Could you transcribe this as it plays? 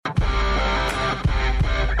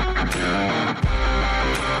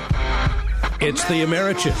It's the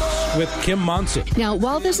Americhicks with Kim Monson. Now,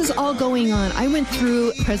 while this is all going on, I went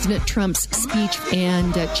through President Trump's speech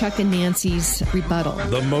and Chuck and Nancy's rebuttal.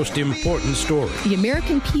 The most important story. The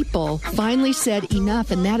American people finally said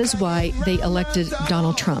enough, and that is why they elected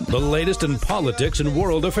Donald Trump. The latest in politics and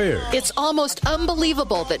world affairs. It's almost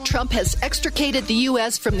unbelievable that Trump has extricated the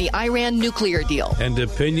U.S. from the Iran nuclear deal. And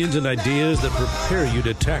opinions and ideas that prepare you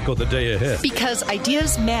to tackle the day ahead. Because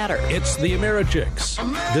ideas matter. It's the Americhicks,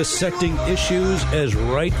 dissecting issues as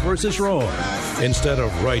right versus wrong instead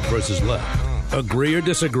of right versus left. Agree or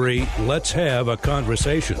disagree, let's have a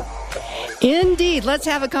conversation. Indeed. Let's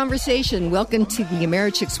have a conversation. Welcome to the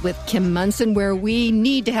Americhicks with Kim Monson, where we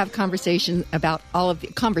need to have conversations about all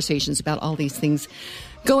these things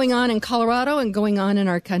going on in Colorado and going on in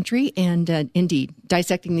our country. And indeed,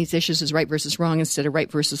 dissecting these issues as right versus wrong instead of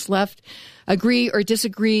right versus left. Agree or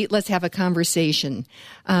disagree, let's have a conversation.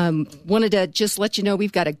 Wanted to just let you know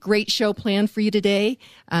we've got a great show planned for you today.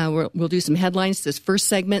 We'll do some headlines this first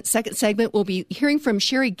segment. Second segment, we'll be hearing from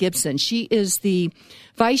Sherry Gibson. She is the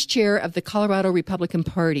vice chair of the Colorado Republican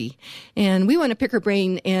Party. And we want to pick her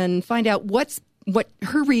brain and find out what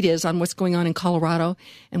her read is on what's going on in Colorado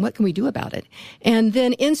and what can we do about it. And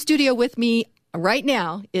then in studio with me right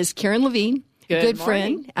now is Karen Levine. Good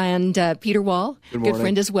friend, and Peter Wall, good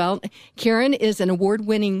friend as well. Karen is an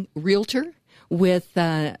award-winning realtor with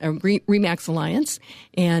RE/MAX Alliance,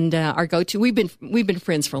 and our go-to. We've been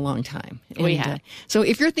friends for a long time. And, we have. So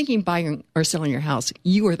if you're thinking buying or selling your house,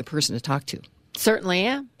 you are the person to talk to. Certainly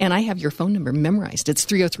am. And I have your phone number memorized. It's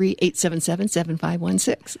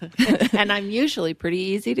 303-877-7516. And I'm usually pretty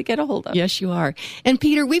easy to get a hold of. Yes, you are. And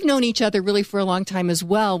Peter, we've known each other really for a long time as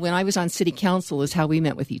well. When I was on city council is how we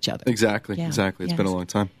met with each other. Exactly. It's been a long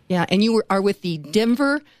time. Yeah, and you are with the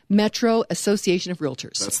Denver Metro Association of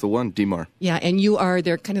Realtors. That's the one, DMAR. Yeah, and you are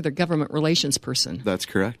their government relations person. That's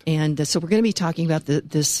correct. And so we're going to be talking about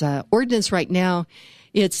this ordinance right now.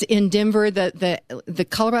 It's in Denver. The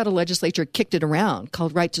Colorado legislature kicked it around,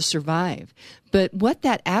 called Right to Survive. But what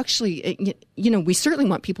that actually, we certainly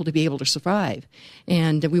want people to be able to survive,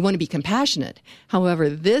 and we want to be compassionate. However,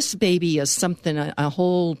 this baby is something, a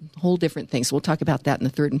whole different thing. So we'll talk about that in the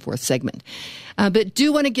third and fourth segment. But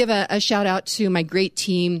do want to give a shout out to my great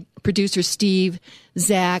team, producer Steve,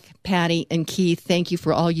 Zach, Patty, and Keith. Thank you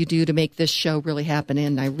for all you do to make this show really happen,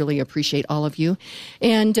 and I really appreciate all of you.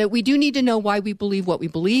 And we do need to know why we believe what we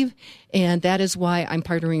believe, and that is why I'm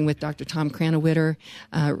partnering with Dr. Tom Cranowiter,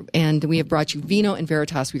 and we have brought you Vino and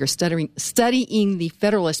Veritas. We are studying the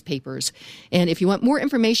Federalist Papers, and if you want more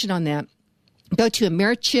information on that, go to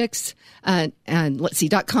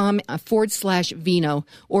americhicks.com/Vino,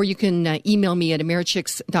 or you can email me at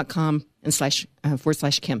americhicks.com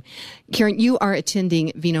 /Kim. Karen, you are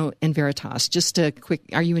attending Vino and Veritas. Just a quick,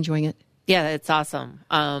 are you enjoying it? Yeah, it's awesome.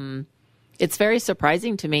 It's very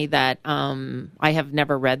surprising to me that I have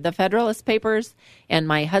never read the Federalist Papers, and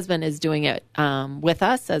my husband is doing it with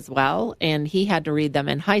us as well, and he had to read them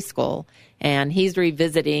in high school, and he's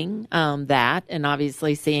revisiting that and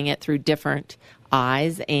obviously seeing it through different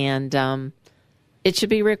eyes, and it should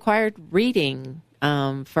be required reading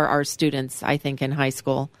for our students, I think, in high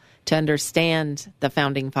school, to understand the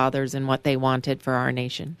Founding Fathers and what they wanted for our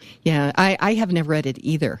nation. Yeah, I have never read it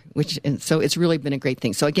either, and so it's really been a great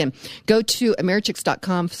thing. So again, go to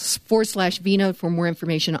americhicks.com/Vino for more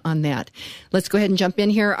information on that. Let's go ahead and jump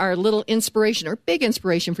in here. Our little inspiration, or big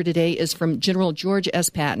inspiration for today, is from General George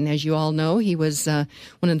S. Patton. As you all know, he was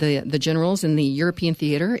one of the generals in the European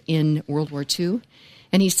theater in World War II.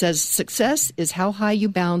 And he says, success is how high you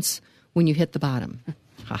bounce when you hit the bottom.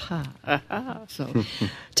 So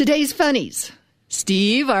today's funnies.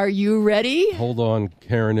 Steve, are you ready? Hold on,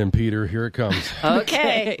 Karen and Peter. Here it comes.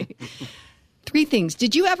 Okay. 3 things.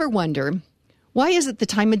 Did you ever wonder, why is it the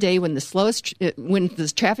time of day when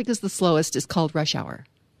the traffic is the slowest is called rush hour?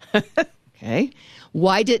 Okay.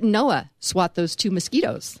 Why didn't Noah swat those 2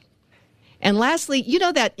 mosquitoes? And lastly, you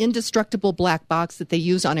know that indestructible black box that they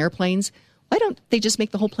use on airplanes? Why don't they just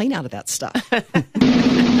make the whole plane out of that stuff?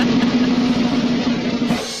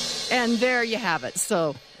 And there you have it.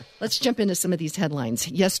 So let's jump into some of these headlines.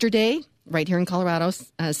 Yesterday, right here in Colorado,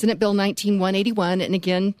 Senate Bill 19-181. And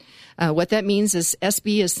again, what that means is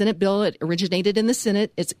SB is Senate bill. It originated in the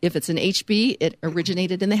Senate. If it's an HB, it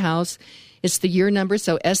originated in the House. It's the year number.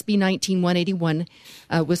 So SB 19-181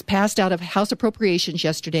 was passed out of House Appropriations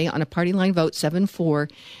yesterday on a party line vote, 7-4.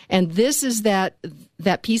 And this is that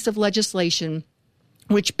piece of legislation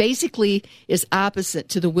which basically is opposite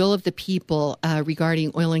to the will of the people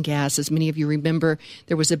regarding oil and gas. As many of you remember,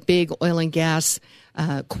 there was a big oil and gas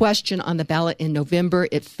question on the ballot in November.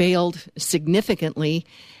 It failed significantly.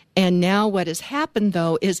 And now what has happened,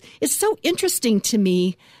 though, is it's so interesting to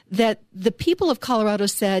me that the people of Colorado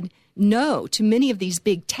said no to many of these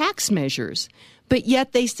big tax measures, but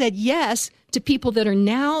yet they said yes to people that are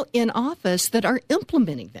now in office that are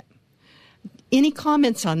implementing them. Any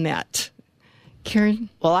comments on that, Karen?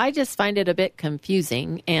 Well, I just find it a bit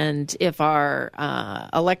confusing. And if our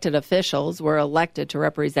elected officials were elected to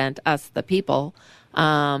represent us, the people,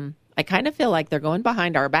 I kind of feel like they're going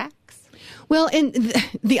behind our backs. Well, and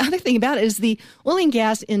the other thing about it is the oil and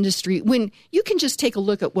gas industry, when you can just take a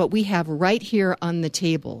look at what we have right here on the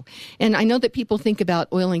table. And I know that people think about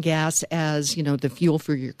oil and gas as, the fuel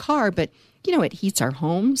for your car, but, it heats our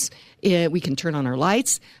homes. We can turn on our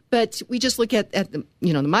lights. But we just look at the,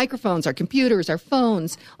 the microphones, our computers, our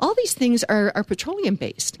phones. All these things are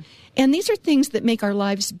petroleum-based. And these are things that make our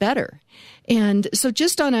lives better. And so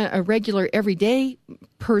just on a regular, everyday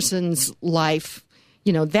person's life,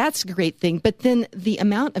 that's a great thing. But then the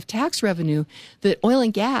amount of tax revenue that oil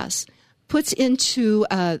and gas puts into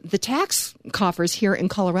the tax coffers here in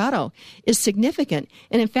Colorado is significant.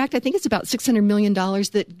 And in fact, I think it's about $600 million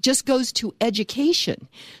that just goes to education.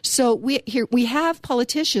 So we have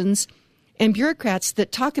politicians and bureaucrats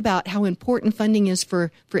that talk about how important funding is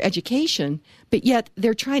for education, but yet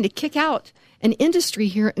they're trying to kick out an industry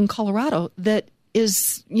here in Colorado that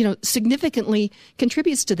is, significantly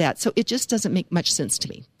contributes to that. So it just doesn't make much sense to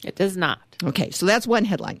me. It does not. Okay, so that's one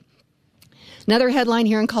headline. Another headline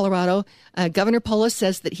here in Colorado, Governor Polis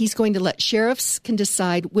says that he's going to let sheriffs can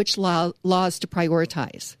decide which laws to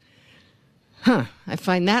prioritize. I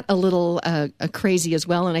find that a little crazy as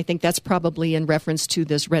well, and I think that's probably in reference to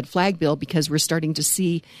this red flag bill because we're starting to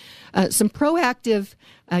see some proactive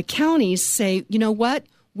counties say, you know what?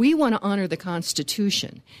 We want to honor the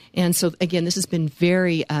Constitution. And so, again, this has been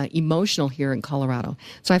very emotional here in Colorado.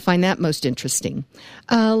 So I find that most interesting.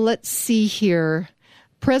 Let's see here.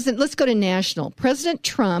 Let's go to national. President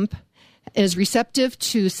Trump is receptive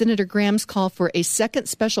to Senator Graham's call for a second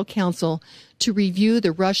special counsel to review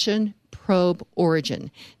the Russian probe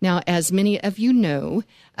origin. Now, as many of you know,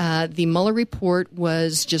 the Mueller report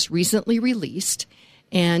was just recently released.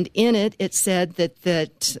 And in it, it said that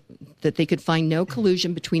they could find no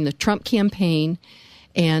collusion between the Trump campaign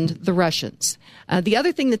and the Russians. The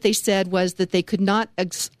other thing that they said was that they could not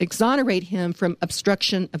exonerate him from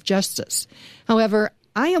obstruction of justice. However,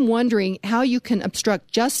 I am wondering how you can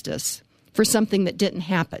obstruct justice for something that didn't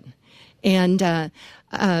happen. And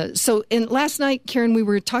so last night, Karen, we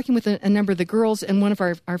were talking with a number of the girls and one of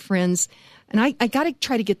our friends, and I got to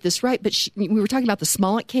try to get this right, but we were talking about the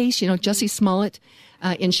Smollett case, Jussie Smollett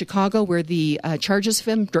in Chicago, where the charges of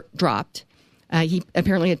him dropped. He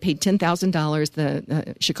apparently had paid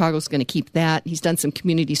 $10,000. Chicago's going to keep that. He's done some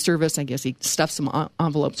community service. I guess he stuffed some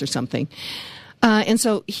envelopes or something. And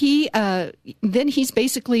so he's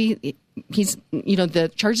basically,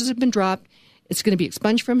 the charges have been dropped. It's going to be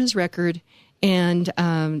expunged from his record. And,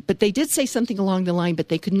 but they did say something along the line, but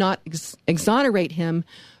they could not exonerate him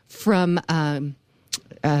from, the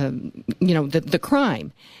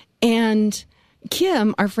crime. And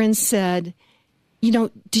Kim, our friend, said,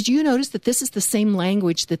 did you notice that this is the same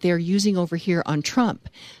language that they're using over here on Trump?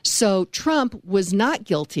 So Trump was not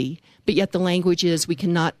guilty, but yet the language is we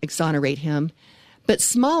cannot exonerate him. But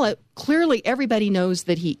Smollett, clearly everybody knows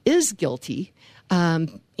that he is guilty.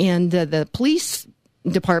 And the police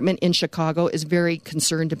department in Chicago is very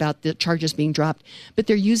concerned about the charges being dropped. But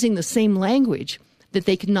they're using the same language that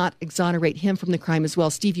they cannot exonerate him from the crime as well.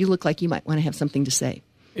 Steve, you look like you might want to have something to say.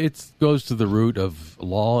 It goes to the root of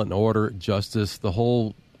law and order, justice, the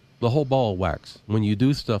whole ball of wax. When you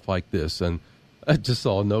do stuff like this, and I just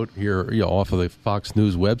saw a note here, off of the Fox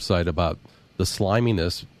News website about the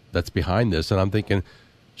sliminess that's behind this, and I'm thinking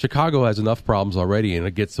Chicago has enough problems already, and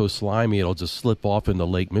it gets so slimy it'll just slip off into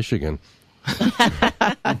Lake Michigan.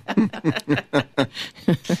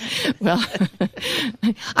 Well,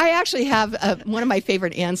 I actually have one of my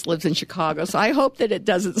favorite aunts lives in Chicago, so I hope that it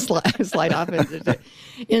doesn't slide off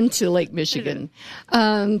into Lake Michigan.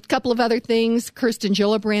 A couple of other things. Kirsten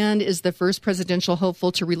Gillibrand is the first presidential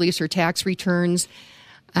hopeful to release her tax returns.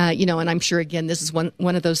 And I'm sure, again, this is one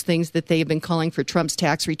of those things that they have been calling for Trump's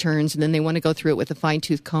tax returns, and then they want to go through it with a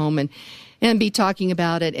fine-tooth comb and be talking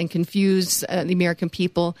about it and confuse the American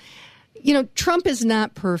people. Trump is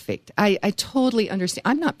not perfect. I totally understand.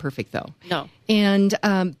 I'm not perfect, though. No. And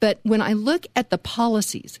but when I look at the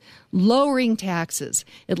policies, lowering taxes,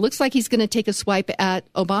 it looks like he's going to take a swipe at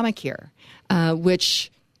Obamacare,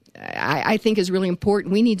 which I think is really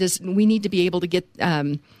important. We need to be able to get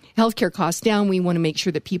healthcare costs down. We want to make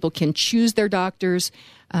sure that people can choose their doctors.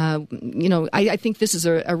 I think this is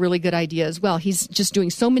a really good idea as well. He's just doing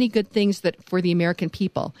so many good things that for the American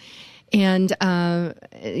people. And,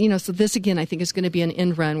 so this, again, I think is going to be an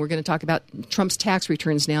end run. We're going to talk about Trump's tax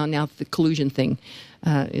returns now. Now the collusion thing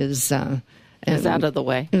is out of the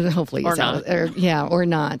way. Hopefully or it's not. Or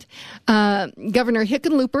not. Governor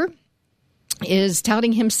Hickenlooper is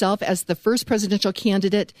touting himself as the first presidential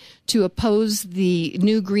candidate to oppose the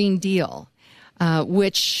New Green Deal,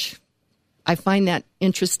 which I find that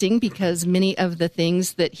interesting because many of the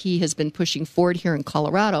things that he has been pushing forward here in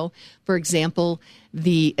Colorado, for example,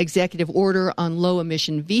 the executive order on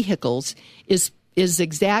low-emission vehicles is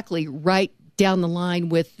exactly right down the line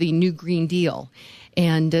with the New Green Deal.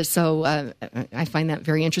 And so I find that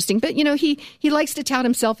very interesting. But, he likes to tout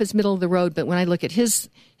himself as middle of the road. But when I look at his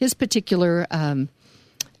particular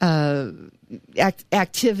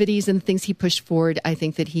activities and things he pushed forward, I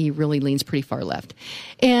think that he really leans pretty far left.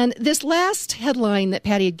 And this last headline that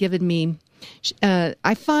Patty had given me,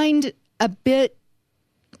 I find a bit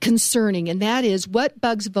concerning, and that is what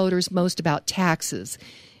bugs voters most about taxes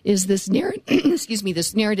is this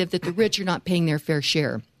this narrative that the rich are not paying their fair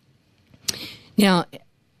share. Now,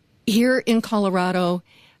 here in Colorado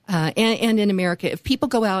and in America, if people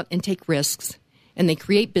go out and take risks and they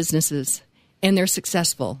create businesses and they're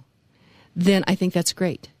successful, then I think that's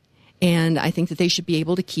great. And I think that they should be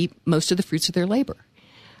able to keep most of the fruits of their labor.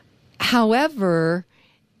 However,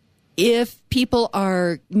 if people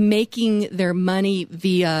are making their money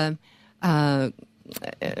via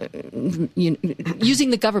using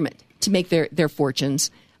the government to make their fortunes,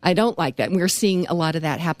 I don't like that. And we're seeing a lot of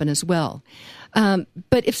that happen as well.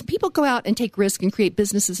 But if people go out and take risks and create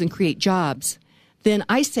businesses and create jobs, then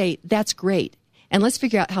I say that's great. And let's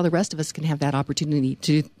figure out how the rest of us can have that opportunity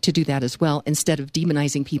to do that as well, instead of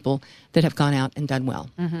demonizing people that have gone out and done well.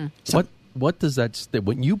 Mm-hmm. So, what does that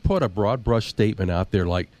when you put a broad brush statement out there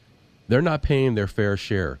like they're not paying their fair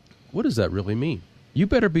share, what does that really mean? You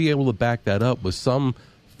better be able to back that up with some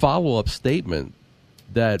follow-up statement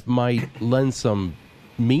that might lend some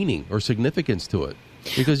meaning or significance to it.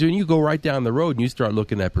 Because when you go right down the road and you start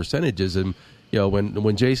looking at percentages, and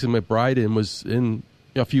when Jason McBride was in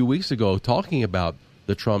a few weeks ago talking about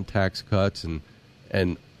the Trump tax cuts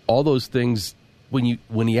and all those things,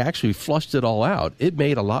 when he actually flushed it all out, it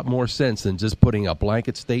made a lot more sense than just putting a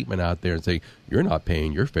blanket statement out there and saying you're not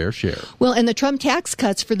paying your fair share. Well, and the Trump tax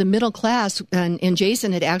cuts for the middle class, and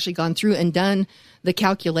Jason had actually gone through and done the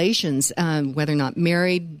calculations, whether or not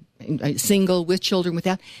married, single, with children,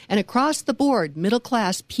 without, and across the board, middle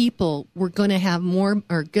class people were going to have more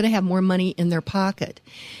money in their pocket.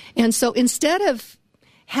 And so instead of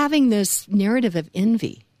having this narrative of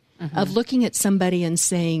envy, of looking at somebody and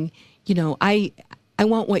saying, I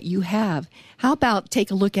want what you have. How about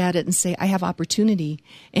take a look at it and say, I have opportunity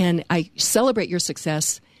and I celebrate your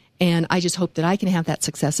success and I just hope that I can have that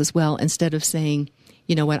success as well, instead of saying,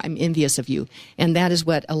 you know what, I'm envious of you. And that is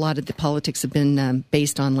what a lot of the politics have been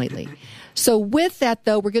based on lately. So with that,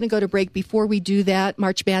 though, we're going to go to break. Before we do that,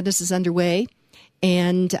 March Madness is underway,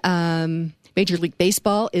 and Major League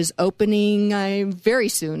Baseball is opening very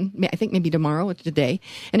soon. I think maybe tomorrow or today.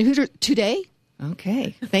 And today?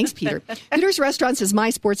 Okay. Thanks, Peter. Hooters Restaurants is my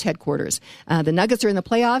sports headquarters. The Nuggets are in the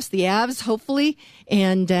playoffs, the Avs, hopefully,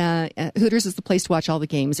 and Hooters is the place to watch all the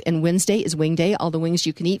games. And Wednesday is Wing Day, all the wings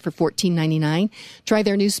you can eat for $14.99. Try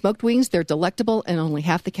their new smoked wings. They're delectable and only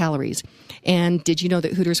half the calories. And did you know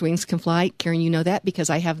that Hooters wings can fly? Karen, you know that because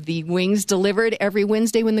I have the wings delivered every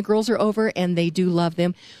Wednesday when the girls are over, and they do love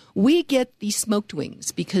them. We get the smoked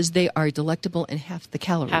wings because they are delectable and half the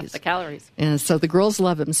calories. Half the calories. And so the girls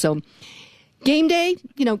love them. So game day,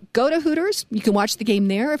 go to Hooters. You can watch the game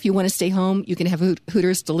there. If you want to stay home, you can have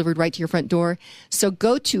Hooters delivered right to your front door. So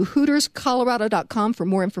go to HootersColorado.com for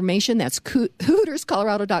more information. That's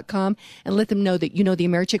HootersColorado.com, and let them know that you know the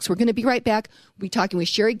Americhicks. We're going to be right back. We'll be talking with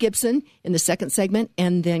Sherry Gibson in the second segment,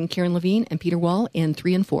 and then Karen Levine and Peter Wall in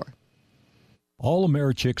 3 and 4. All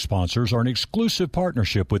Americhick sponsors are an exclusive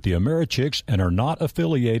partnership with the Americhicks and are not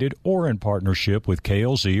affiliated or in partnership with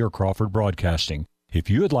KLZ or Crawford Broadcasting. If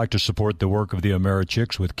you would like to support the work of the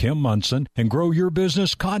Americhicks with Kim Munson and grow your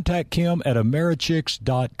business, contact Kim at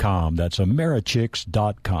Americhicks.com. That's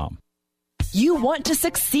Americhicks.com. You want to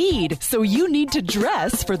succeed, so you need to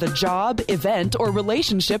dress for the job, event, or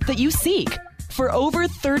relationship that you seek. For over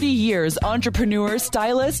 30 years, entrepreneur,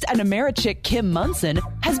 stylist, and Americhick Kim Munson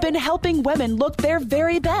has been helping women look their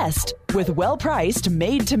very best with well-priced,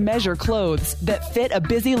 made-to-measure clothes that fit a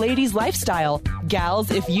busy lady's lifestyle.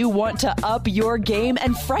 Gals, if you want to up your game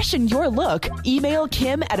and freshen your look, email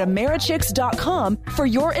Kim at Americhicks.com for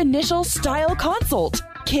your initial style consult.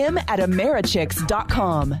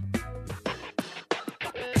 Kim@Americhicks.com.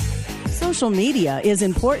 Social media is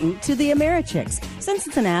important to the Americhicks since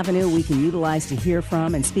it's an avenue we can utilize to hear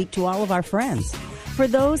from and speak to all of our friends. For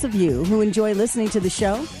those of you who enjoy listening to the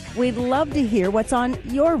show, we'd love to hear what's on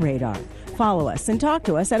your radar. Follow us and talk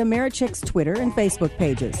to us at Americhicks Twitter and Facebook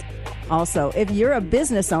pages. Also, if you're a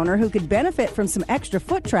business owner who could benefit from some extra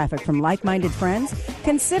foot traffic from like-minded friends,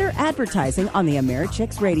 consider advertising on the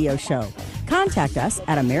Americhicks radio show. Contact us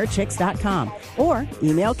at Americhicks.com or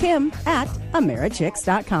email Kim at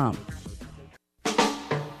Americhicks.com.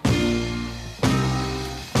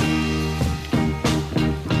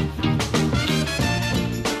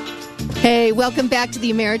 Hey, welcome back to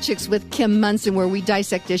the Americhicks with Kim Munson, where we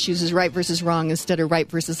dissect issues as right versus wrong instead of right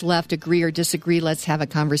versus left, agree or disagree. Let's have a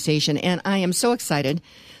conversation. And I am so excited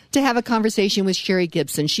to have a conversation with Sherry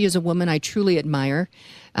Gibson. She is a woman I truly admire.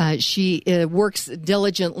 She works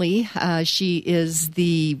diligently. She is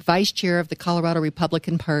the vice chair of the Colorado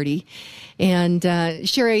Republican Party. And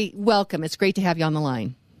Sherry, welcome. It's great to have you on the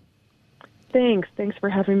line. Thanks for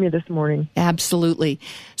having me this morning. Absolutely.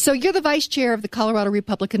 So you're the vice chair of the Colorado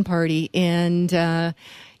Republican Party, and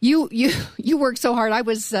you work so hard. I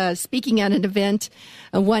was speaking at an event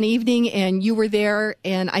one evening, and you were there,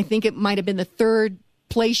 and I think it might have been the third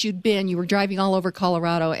place you'd been. You were driving all over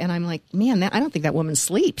Colorado, and I'm like, man, I don't think that woman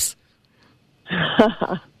sleeps.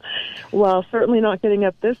 Well, certainly not getting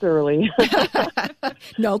up this early.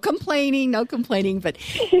 No complaining. But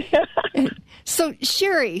so,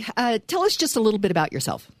 Sherry, tell us just a little bit about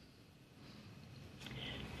yourself.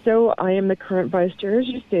 So I am the current vice chair, as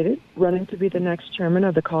you stated, running to be the next chairman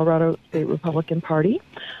of the Colorado State Republican Party.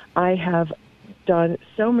 I have done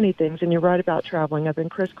so many things, and you're right about traveling. I've been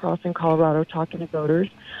crisscrossing Colorado talking to voters.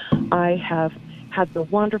 I have had the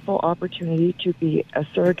wonderful opportunity to be a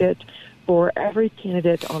surrogate for every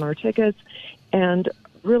candidate on our tickets and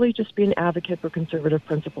really just be an advocate for conservative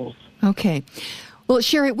principles. Okay. Well,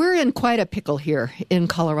 Sherry, we're in quite a pickle here in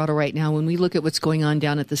Colorado right now when we look at what's going on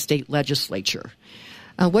down at the state legislature.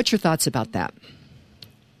 What's your thoughts about that?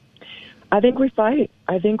 I think we fight.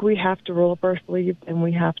 I think we have to roll up our sleeves and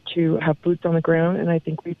we have to have boots on the ground, and I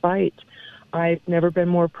think we fight. I've never been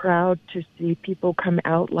more proud to see people come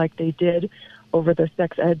out like they did over the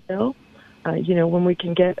sex ed bill. When we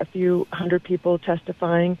can get a few hundred people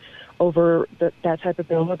testifying over that type of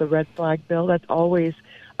bill or the red flag bill, that's always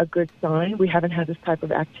a good sign. We haven't had this type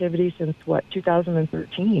of activity since,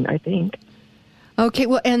 2013, I think. Okay,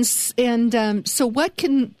 well, and so what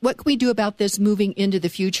can we do about this moving into the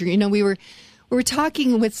future? You know, we were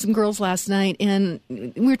talking with some girls last night, and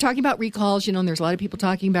we were talking about recalls. You know, and there's a lot of people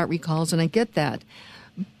talking about recalls, and I get that.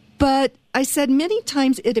 But I said many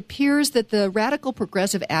times it appears that the radical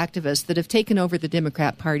progressive activists that have taken over the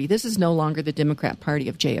Democrat Party, this is no longer the Democrat Party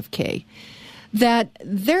of JFK, that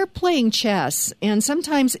they're playing chess, and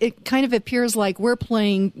sometimes it kind of appears like we're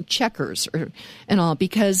playing checkers and all,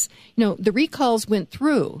 because, the recalls went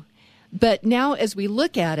through. But now as we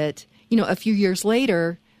look at it, a few years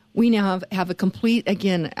later, we now have a complete,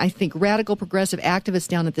 again, I think, radical progressive activists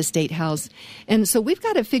down at the State House. And so we've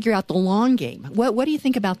got to figure out the long game. What do you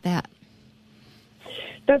think about that?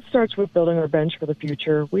 That starts with building our bench for the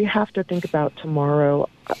future. We have to think about tomorrow.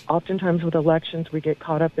 Oftentimes with elections, we get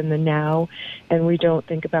caught up in the now, and we don't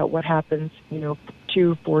think about what happens,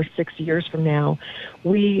 2, 4, 6 years from now.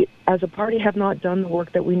 We, as a party, have not done the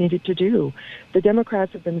work that we needed to do. The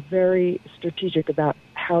Democrats have been very strategic about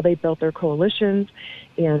how they built their coalitions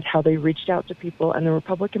and how they reached out to people, and the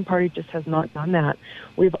Republican Party just has not done that.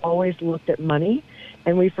 We've always looked at money,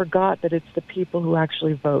 and we forgot that it's the people who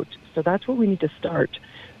actually vote. So that's where we need to start.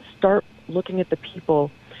 Start looking at the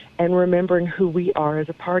people and remembering who we are as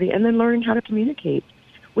a party, and then learning how to communicate.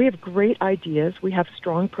 We have great ideas. We have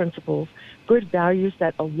strong principles, good values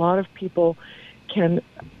that a lot of people can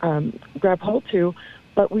grab hold to,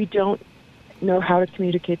 but we don't know how to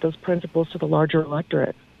communicate those principles to the larger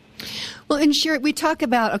electorate. Well, and Sherry, you talk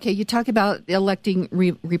about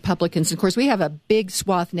electing Republicans. Of course, we have a big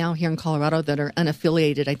swath now here in Colorado that are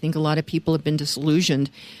unaffiliated. I think a lot of people have been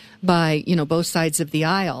disillusioned by, both sides of the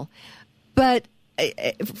aisle. But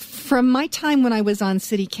from my time when I was on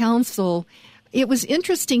city council, it was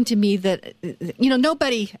interesting to me that,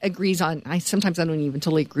 nobody agrees on, sometimes I don't even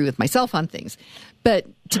totally agree with myself on things. But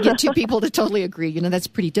to get two people to totally agree, that's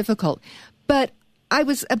pretty difficult. But I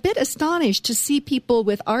was a bit astonished to see people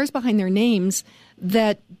with R's behind their names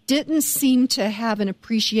that didn't seem to have an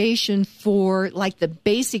appreciation for, like, the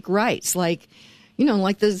basic rights, like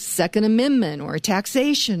the Second Amendment or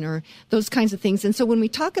taxation or those kinds of things. And so when we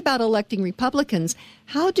talk about electing Republicans,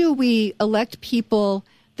 how do we elect people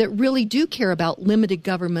that really do care about limited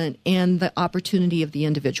government and the opportunity of the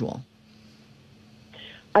individual?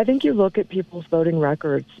 I think you look at people's voting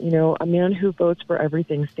records. You know, a man who votes for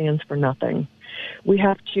everything stands for nothing. We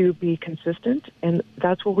have to be consistent, and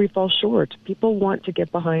that's where we fall short. People want to get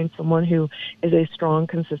behind someone who is a strong,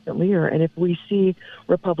 consistent leader. And if we see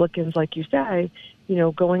Republicans, like you say, you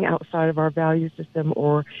know, going outside of our value system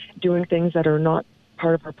or doing things that are not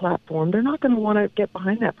part of our platform, they're not going to want to get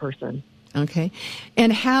behind that person. Okay.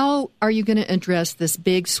 And how are you going to address this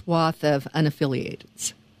big swath of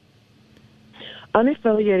unaffiliated?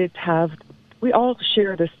 Unaffiliated we all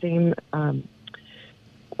share the same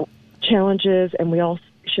challenges, and we all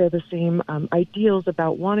share the same ideals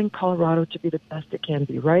about wanting Colorado to be the best it can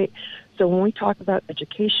be, right? So when we talk about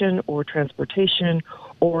education or transportation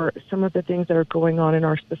or some of the things that are going on in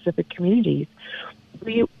our specific communities,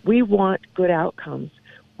 we want good outcomes.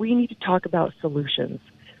 We need to talk about solutions.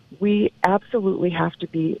 We absolutely have to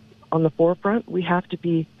be on the forefront. We have to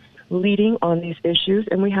be leading on these issues,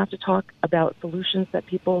 and we have to talk about solutions that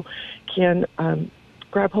people can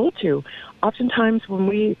grab hold to. Oftentimes when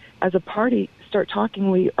we, as a party, start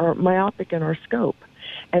talking, we are myopic in our scope,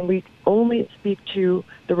 and we only speak to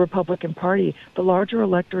the Republican Party. The larger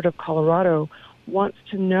electorate of Colorado wants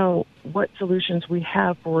to know what solutions we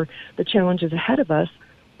have for the challenges ahead of us,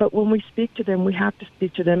 but when we speak to them, we have to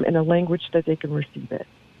speak to them in a language that they can receive it.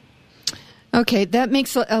 Okay, that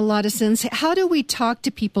makes a lot of sense. How do we talk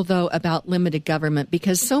to people, though, about limited government?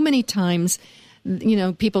 Because so many times, you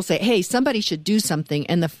know, people say, hey, somebody should do something,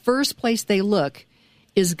 and the first place they look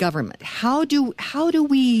is government. How do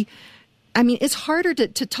we, I mean, it's harder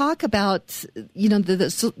to talk about, you know,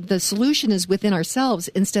 the solution is within ourselves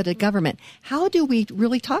instead of government. How do we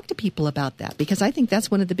really talk to people about that? Because I think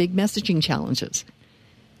that's one of the big messaging challenges.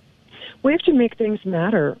 We have to make things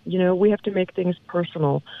matter. You know, we have to make things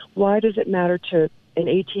personal. Why does it matter to an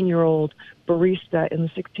 18-year-old barista in the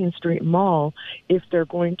 16th Street Mall if they're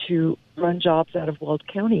going to run jobs out of Weld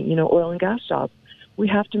County, you know, oil and gas jobs? We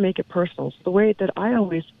have to make it personal. So the way that I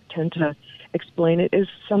always tend to explain it is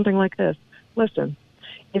something like this. Listen,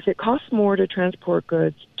 if it costs more to transport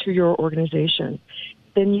goods to your organization,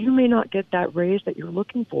 then you may not get that raise that you're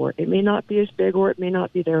looking for. It may not be as big, or it may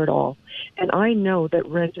not be there at all. And I know that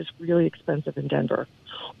rent is really expensive in Denver.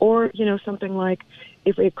 Or, you know, something like,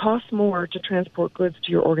 if it costs more to transport goods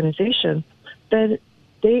to your organization, then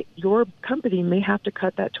your company may have to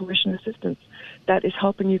cut that tuition assistance that is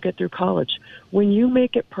helping you get through college. When you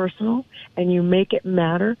make it personal and you make it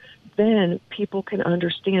matter, then people can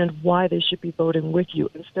understand why they should be voting with you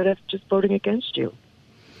instead of just voting against you.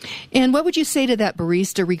 And what would you say to that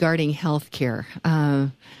barista regarding health care?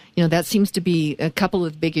 You know, that seems to be a couple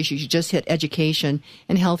of big issues. You just hit education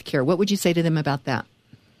and health care. What would you say to them about that?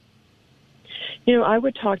 You know, I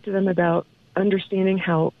would talk to them about understanding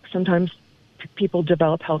how sometimes people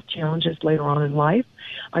develop health challenges later on in life.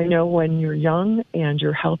 I know when you're young and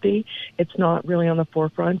you're healthy, it's not really on the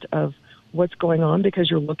forefront of what's going on because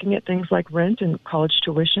you're looking at things like rent and college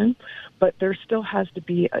tuition, but there still has to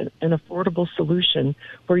be an affordable solution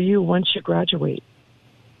for you once you graduate.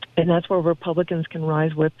 And that's where Republicans can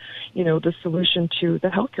rise with, you know, the solution to the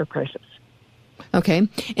healthcare crisis. Okay.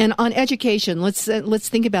 And on education, let's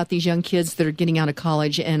think about these young kids that are getting out of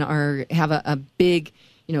college and have a big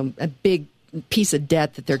piece of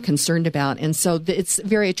debt that they're concerned about. And so it's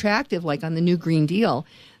very attractive, like on the new Green Deal,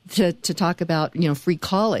 to talk about, you know, free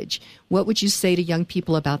college. What would you say to young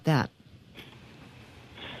people about that?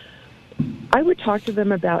 I would talk to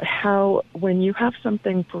them about how when you have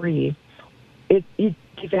something free, it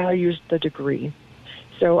devalues the degree.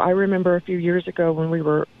 So I remember a few years ago when we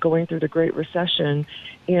were going through the Great Recession,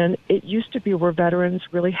 and it used to be where veterans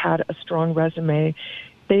really had a strong resume.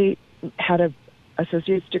 They had a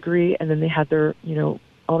associate's degree, and then they had their, you know,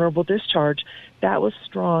 honorable discharge. That was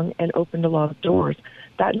strong and opened a lot of doors.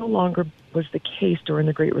 That no longer was the case during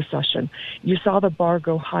the Great Recession. You saw the bar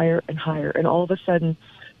go higher and higher, and all of a sudden,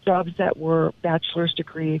 jobs that were bachelor's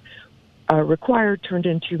degree required turned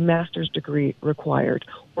into master's degree required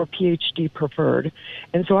or PhD preferred.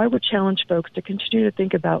 And so I would challenge folks to continue to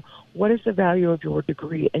think about what is the value of your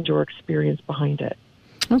degree and your experience behind it.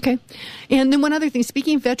 Okay. And then one other thing,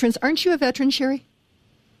 speaking of veterans, aren't you a veteran, Sherry?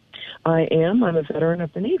 I am. I'm a veteran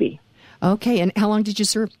of the Navy. Okay. And how long did you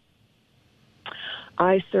serve?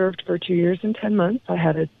 I served for 2 years and 10 months. I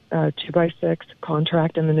had a 2x6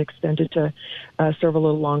 contract and then extended to serve a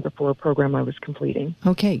little longer for a program I was completing.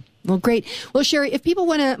 Okay. Well, great. Well, Sherry, if people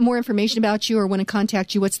want more information about you or want to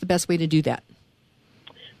contact you, what's the best way to do that?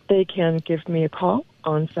 They can give me a call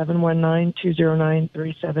on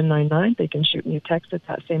 719-209-3799. They can shoot me a text at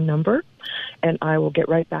that same number. and I will get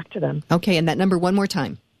right back to them. Okay, and that number one more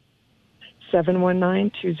time.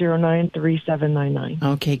 719-209-3799.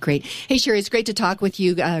 Okay, great. Hey, Sherry, it's great to talk with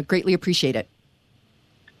you. Greatly appreciate it.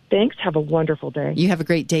 Thanks. Have a wonderful day. You have a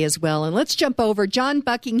great day as well. And let's jump over. John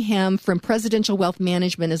Buckingham from Presidential Wealth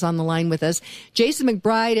Management is on the line with us. Jason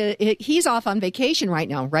McBride, he's off on vacation right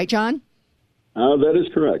now, right, John? That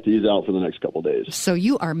is correct. He's out for the next couple of days. So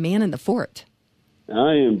you are man in the fort.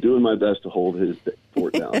 I am doing my best to hold his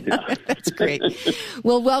fort down. Yeah. That's great.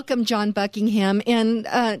 Well, welcome, John Buckingham.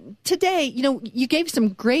 And today, you gave some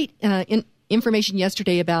great information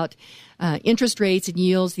yesterday about interest rates and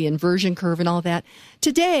yields, the inversion curve and all that.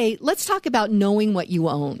 Today, let's talk about knowing what you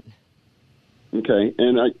own. Okay.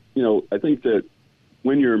 And I think that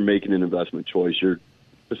when you're making an investment choice, you're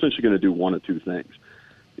essentially going to do one of two things.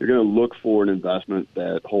 You're going to look for an investment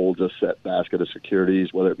that holds a set basket of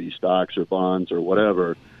securities, whether it be stocks or bonds or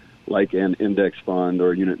whatever, like an index fund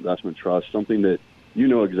or a unit investment trust, something that you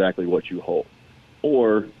know exactly what you hold.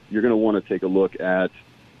 Or you're going to want to take a look at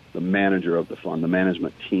the manager of the fund, the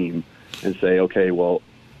management team, and say, okay, well,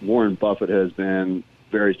 Warren Buffett has been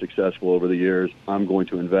very successful over the years. I'm going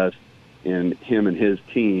to invest in him and his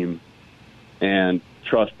team and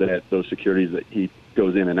trust that those securities that he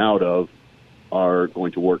goes in and out of are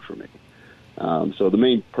going to work for me. So the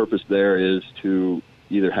main purpose there is to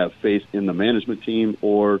either have faith in the management team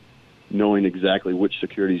or knowing exactly which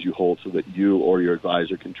securities you hold so that you or your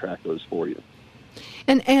advisor can track those for you.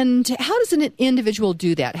 And how does an individual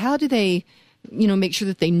do that? How do they, make sure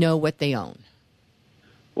that they know what they own?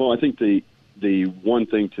 Well, I think the one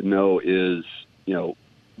thing to know is,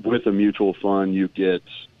 with a mutual fund, you get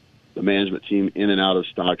the management team in and out of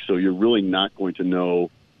stocks, so you're really not going to know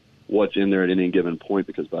what's in there at any given point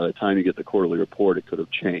because by the time you get the quarterly report, it could have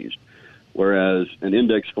changed. Whereas an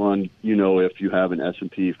index fund, if you have an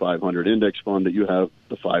S&P 500 index fund, that you have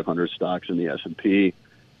the 500 stocks in the S&P,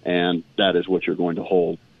 and that is what you're going to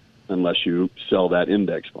hold unless you sell that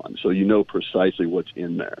index fund. So you know precisely what's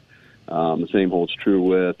in there. The same holds true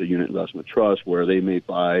with a unit investment trust where they may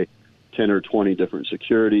buy 10 or 20 different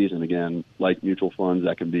securities. And again, like mutual funds,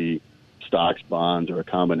 that can be stocks, bonds, or a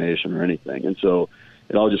combination or anything. And so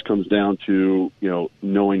it all just comes down to,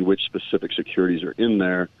 knowing which specific securities are in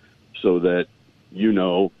there so that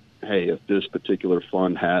hey, if this particular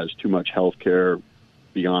fund has too much healthcare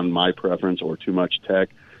beyond my preference or too much tech,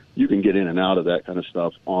 you can get in and out of that kind of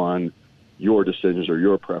stuff on your decisions or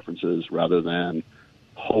your preferences rather than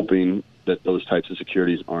hoping that those types of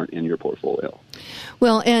securities aren't in your portfolio.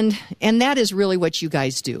 Well, and that is really what you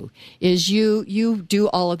guys do, is you do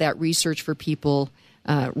all of that research for people,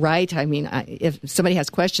 right? I mean, if somebody has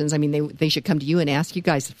questions, they should come to you and ask you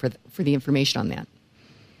guys for the information on that.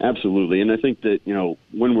 Absolutely. And I think that,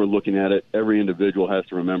 when we're looking at it, every individual has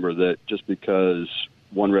to remember that just because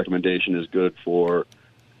one recommendation is good for,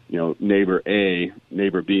 neighbor A,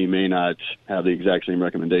 neighbor B may not have the exact same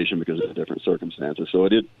recommendation because of different circumstances. So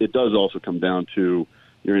it does also come down to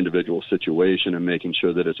your individual situation and making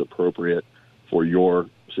sure that it's appropriate for your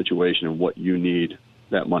situation and what you need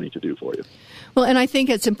that money to do for you. Well, and I think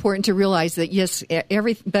it's important to realize that, yes,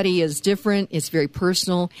 everybody is different. It's very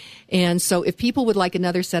personal. And so if people would like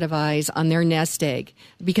another set of eyes on their nest egg,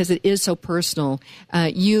 because it is so personal,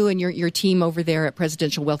 you and your team over there at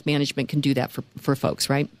Presidential Wealth Management can do that for folks,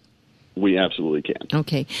 right? We absolutely can.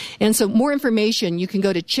 Okay. And so more information, you can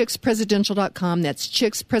go to chickspresidential.com. That's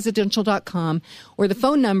chickspresidential.com. Or the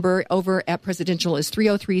phone number over at Presidential is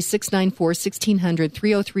 303-694-1600,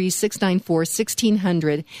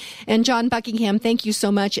 303-694-1600. And John Buckingham, thank you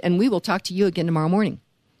so much. And we will talk to you again tomorrow morning.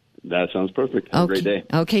 That sounds perfect. Have a great day.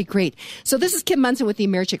 Okay, great. So this is Kim Munson with the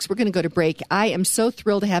Americhicks. We're going to go to break. I am so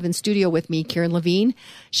thrilled to have in studio with me Karen Levine.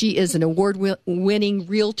 She is an award-winning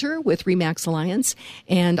realtor with RE/MAX Alliance,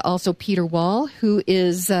 and also Peter Wall, who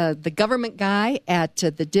is the government guy at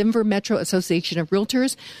the Denver Metro Association of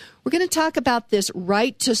Realtors. We're going to talk about this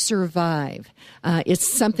right to survive. It's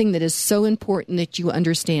something that is so important that you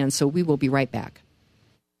understand, so we will be right back.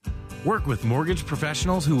 Work with mortgage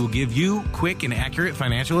professionals who will give you quick and accurate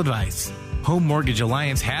financial advice. Home Mortgage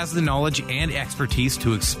Alliance has the knowledge and expertise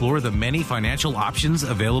to explore the many financial options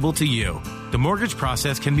available to you. The mortgage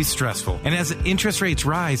process can be stressful, and as interest rates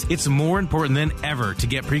rise, it's more important than ever to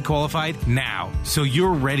get pre-qualified now, so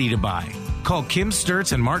you're ready to buy. Call Kim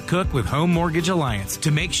Sturtz and Mark Cook with Home Mortgage Alliance to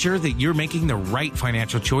make sure that you're making the right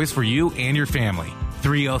financial choice for you and your family.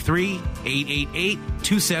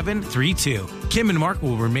 303-888-2732. Kim and Mark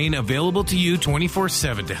will remain available to you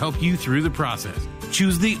 24/7 to help you through the process.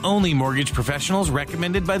 Choose the only mortgage professionals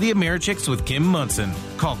recommended by the Americhicks with Kim Munson.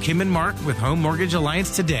 Call Kim and Mark with Home Mortgage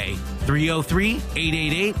Alliance today.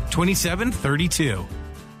 303-888-2732.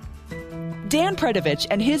 Dan Predovich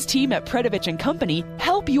and his team at Predovich & Company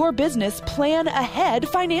help your business plan ahead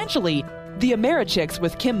financially. The Americhicks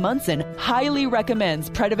with Kim Munson highly recommends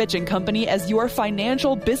Predovich & Company as your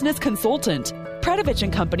financial business consultant.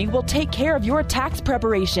 Predovich & Company will take care of your tax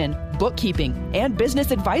preparation, bookkeeping, and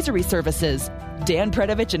business advisory services. Dan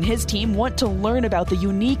Predovich and his team want to learn about the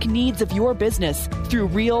unique needs of your business through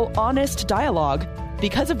real, honest dialogue.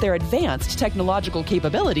 Because of their advanced technological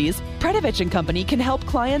capabilities, Predovich & Company can help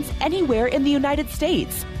clients anywhere in the United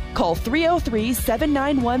States. Call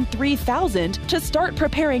 303-791-3000 to start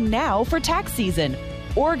preparing now for tax season.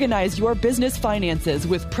 Organize your business finances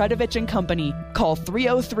with Predovich & Company. Call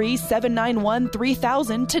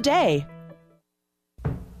 303-791-3000 today.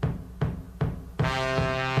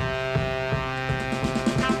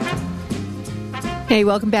 Hey,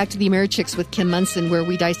 welcome back to the Americhicks with Kim Munson, where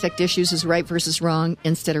we dissect issues as right versus wrong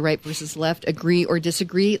instead of right versus left, agree or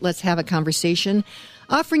disagree. Let's have a conversation,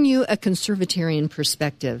 offering you a conservatarian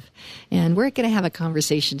perspective. And we're going to have a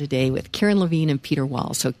conversation today with Karen Levine and Peter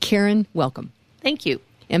Wall. So, Karen, welcome. Thank you.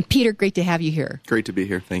 And Peter, great to have you here. Great to be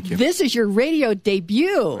here. Thank you. This is your radio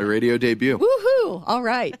debut. My radio debut. Woohoo! All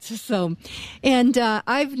right. So, and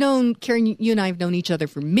I've known, Karen, you and I have known each other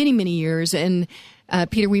for many, many years. And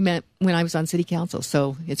Peter, we met when I was on city council.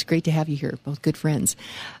 So it's great to have you here. Both good friends.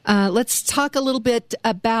 Let's talk a little bit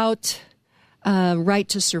about right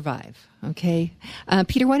to survive. Okay.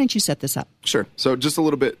 Peter, why don't you set this up? Sure. So just a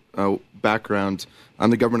little bit background.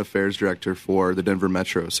 I'm the government affairs director for the Denver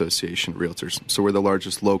Metro Association of Realtors. So we're the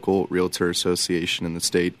largest local realtor association in the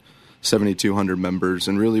state, 7,200 members.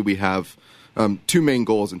 And really we have two main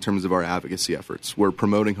goals in terms of our advocacy efforts. We're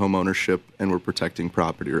promoting home ownership and we're protecting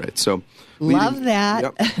property rights. So love that.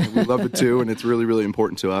 Yep, we love it too, and it's really, really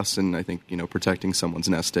important to us. And I think protecting someone's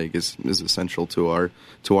nest egg is essential to our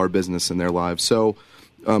business and their lives. So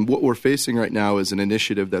what we're facing right now is an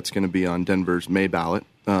initiative that's going to be on Denver's May ballot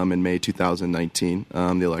in May 2019.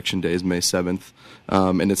 The election day is May 7th,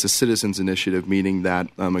 and it's a citizens initiative, meaning that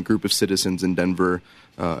a group of citizens in Denver,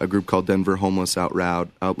 a group called Denver Homeless Out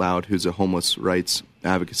Loud, who's a homeless rights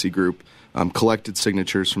advocacy group, collected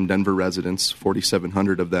signatures from Denver residents,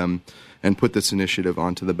 4,700 of them, and put this initiative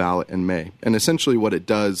onto the ballot in May. And essentially what it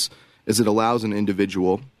does is it allows an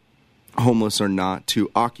individual, homeless or not,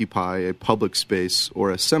 to occupy a public space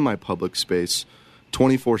or a semi-public space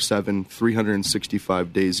 24/7,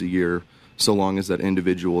 365 days a year, so long as that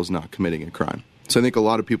individual is not committing a crime. So I think a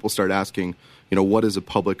lot of people start asking, what is a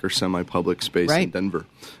public or semi-public space in Denver?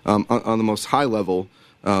 On the most high level,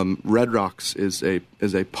 Red Rocks is a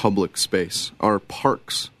public space. Our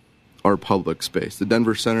parks are public space. The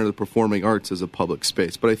Denver Center of the Performing Arts is a public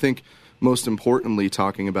space. But I think most importantly,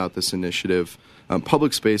 talking about this initiative,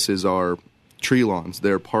 public spaces are tree lawns,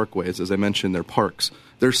 they're parkways, as I mentioned, they're parks.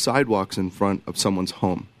 They're sidewalks in front of someone's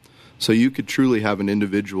home. So you could truly have an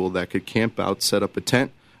individual that could camp out, set up a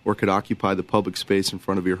tent, or could occupy the public space in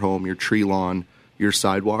front of your home, your tree lawn, your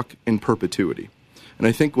sidewalk, in perpetuity. And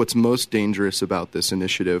I think what's most dangerous about this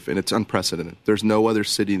initiative, and it's unprecedented, there's no other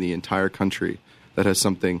city in the entire country that has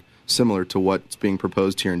something similar to what's being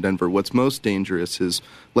proposed here in Denver. What's most dangerous is,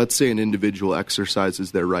 let's say an individual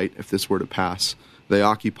exercises their right, if this were to pass, they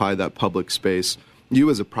occupy that public space. You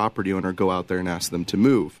as a property owner go out there and ask them to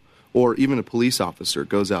move. Or even a police officer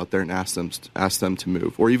goes out there and asks them to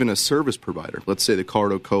move. Or even a service provider, let's say the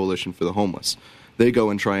Colorado Coalition for the Homeless. They go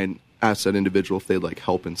and try and ask that individual if they'd like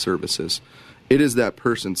help and services. It is that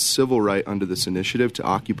person's civil right under this initiative to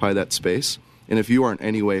occupy that space. And if you are in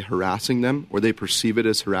any way harassing them or they perceive it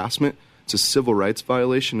as harassment, it's a civil rights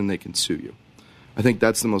violation and they can sue you. I think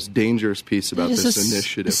that's the most dangerous piece about this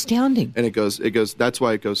initiative. Astounding. And it goes. That's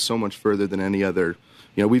why it goes so much further than any other.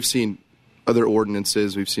 We've seen other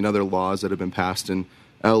ordinances, we've seen other laws that have been passed in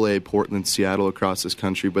L.A., Portland, Seattle, across this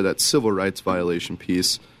country, but that civil rights violation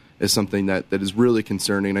piece is something that is really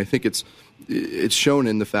concerning. And I think it's shown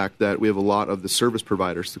in the fact that we have a lot of the service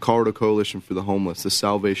providers, the Colorado Coalition for the Homeless, the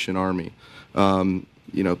Salvation Army,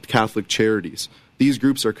 Catholic Charities. These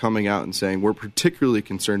groups are coming out and saying we're particularly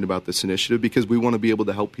concerned about this initiative because we want to be able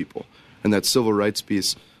to help people. And that civil rights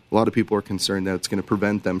piece, a lot of people are concerned that it's going to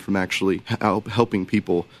prevent them from actually helping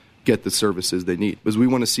people get the services they need. Because we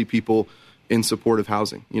want to see people in supportive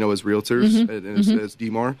housing. As realtors, as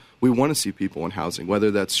DMAR, we want to see people in housing,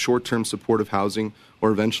 whether that's short-term supportive housing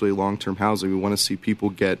or eventually long-term housing. We want to see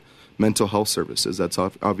people get mental health services. That's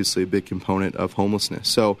obviously a big component of homelessness.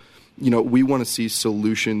 So, we want to see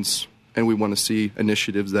solutions and we want to see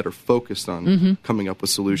initiatives that are focused on coming up with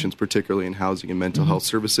solutions, particularly in housing and mental health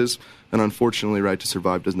services. And unfortunately, Right to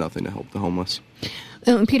Survive does nothing to help the homeless.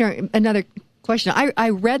 Peter, another question. I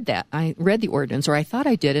read that. I read the ordinance, or I thought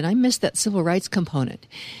I did, and I missed that civil rights component.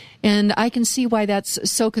 And I can see why that's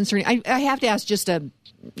so concerning. I have to ask just a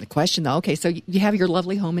question, though. Okay, so you have your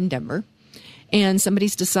lovely home in Denver, and somebody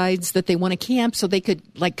decides that they want to camp, so could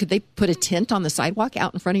they put a tent on the sidewalk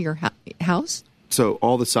out in front of your house? So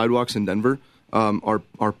all the sidewalks in Denver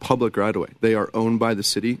are public right-of-way. They are owned by the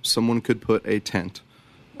city. Someone could put a tent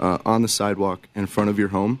on the sidewalk in front of your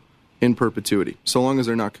home in perpetuity, so long as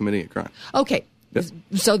they're not committing a crime. Okay. Yep.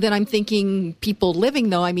 So then I'm thinking people living,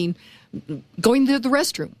 though, going to the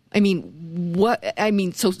restroom.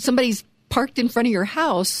 So somebody's parked in front of your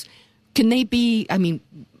house. Can they be, I'm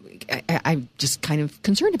just kind of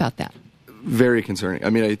concerned about that. Very concerning.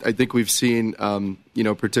 I think we've seen,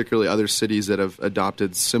 particularly other cities that have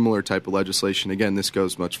adopted similar type of legislation. Again, this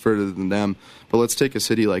goes much further than them. But let's take a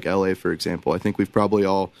city like LA, for example. I think we've probably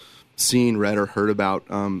all seen, read, or heard about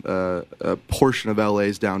a portion of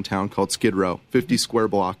LA's downtown called Skid Row, 50 square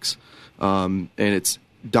blocks, and it's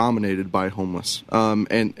dominated by homeless.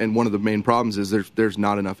 And one of the main problems is there's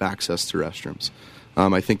not enough access to restrooms.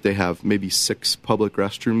 I think they have maybe 6 public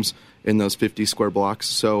restrooms in those 50 square blocks.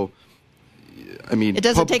 So, it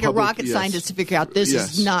doesn't take a rocket scientist to figure out this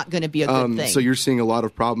is not going to be a good thing. So you're seeing a lot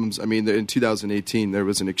of problems. In 2018, there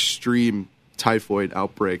was an extreme typhoid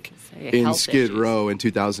outbreak in Skid Row in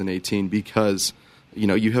 2018 because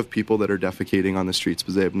you have people that are defecating on the streets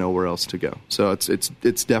because they have nowhere else to go. So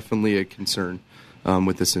it's definitely a concern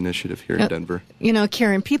with this initiative here in Denver.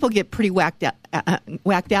 Karen, people get pretty whacked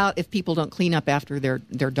out if people don't clean up after their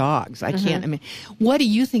dogs. I can't. What do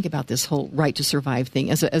you think about this whole right to survive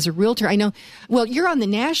thing? As a realtor, I know. Well, you're on the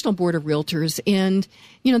National Board of Realtors, and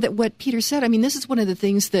that what Peter said. This is one of the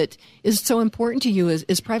things that is so important to you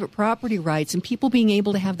is private property rights and people being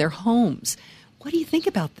able to have their homes. What do you think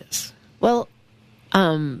about this? Well,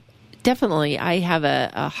 definitely, I have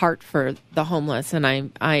a heart for the homeless, and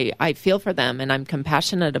I feel for them, and I'm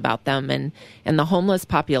compassionate about them. And the homeless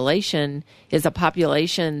population is a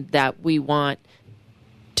population that we want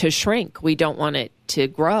to shrink. We don't want it to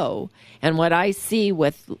grow. And what I see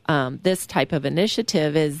with this type of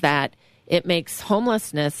initiative is that it makes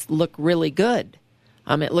homelessness look really good.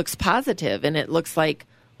 It looks positive, and it looks like,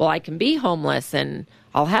 well, I can be homeless, and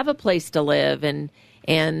I'll have a place to live,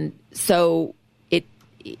 and so.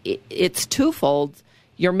 It's twofold.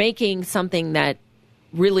 You're making something that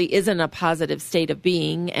really isn't a positive state of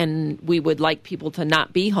being, and we would like people to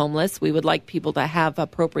not be homeless. We would like people to have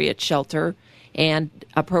appropriate shelter and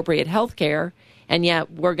appropriate health care, and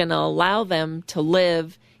yet we're going to allow them to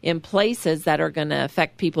live in places that are going to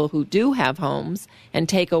affect people who do have homes and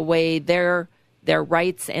take away their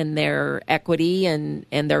rights and their equity and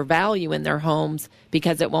their value in their homes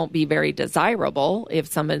because it won't be very desirable if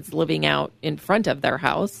someone's living out in front of their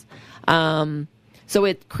house. So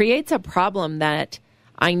it creates a problem that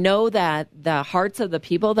I know that the hearts of the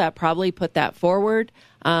people that probably put that forward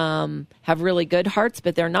have really good hearts,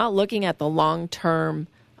 but they're not looking at the long-term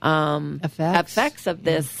effects of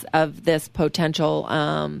this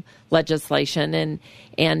potential legislation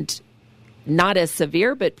and not as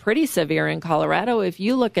severe, but pretty severe in Colorado. If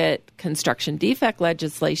you look at construction defect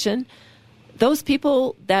legislation, those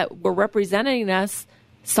people that were representing us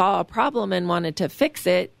saw a problem and wanted to fix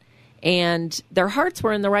it, and their hearts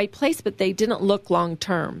were in the right place, but they didn't look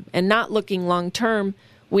long-term. And not looking long-term,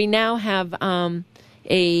 we now have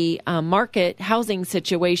a market housing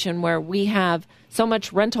situation where we have so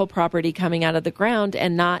much rental property coming out of the ground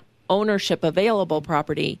and not ownership available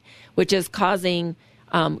property, which is causing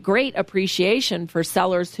great appreciation for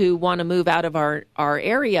sellers who want to move out of our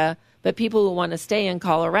area, but people who want to stay in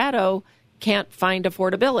Colorado can't find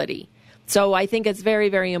affordability. So I think it's very,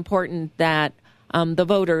 very important that the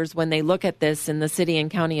voters, when they look at this in the city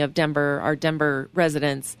and county of Denver, our Denver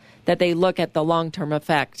residents, that they look at the long-term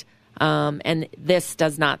effect, and this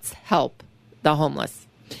does not help the homeless.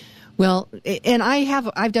 Well, and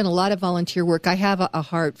I've done a lot of volunteer work. I have a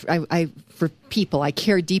heart for people. I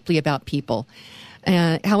care deeply about people.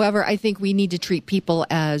 However, I think we need to treat people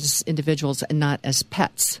as individuals and not as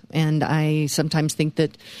pets. And I sometimes think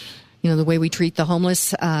that, the way we treat the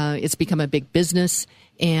homeless, it's become a big business.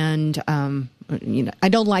 And, I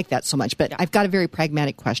don't like that so much. But I've got a very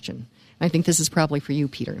pragmatic question. I think this is probably for you,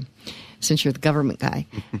 Peter, since you're the government guy.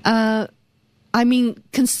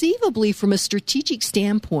 Conceivably, from a strategic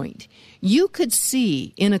standpoint, you could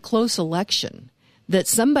see in a close election that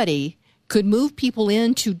somebody could move people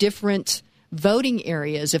into different voting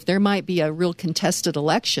areas if there might be a real contested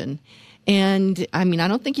election. And I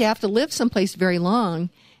don't think you have to live someplace very long.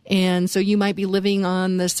 And so you might be living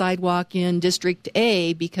on the sidewalk in District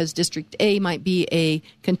A because District A might be a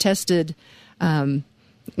contested,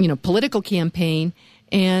 political campaign,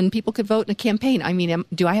 and people could vote in a campaign.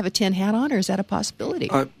 Do I have a tin hat on, or is that a possibility?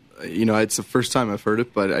 it's the first time I've heard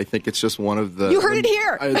it, but I think it's just one of the... You heard it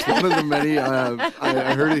here! It's one of the many...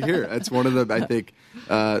 I heard it here. It's one of the, I think,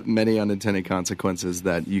 many unintended consequences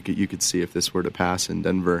that you could see if this were to pass in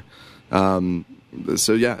Denver. First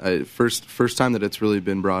time that it's really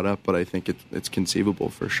been brought up, but I think it's conceivable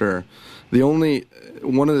for sure.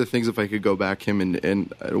 One of the things, if I could go back, Kim,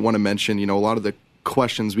 and I want to mention, a lot of the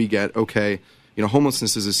questions we get,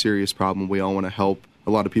 homelessness is a serious problem. We all want to help. A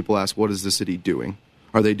lot of people ask, what is the city doing?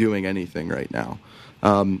 Are they doing anything right now?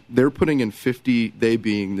 They're putting in they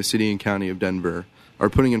being the city and county of Denver, are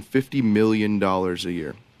putting in $50 million a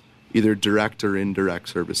year, either direct or indirect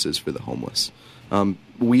services for the homeless.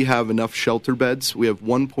 We have enough shelter beds. We have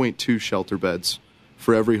 1.2 shelter beds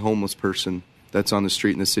for every homeless person that's on the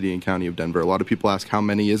street in the city and county of Denver. A lot of people ask, how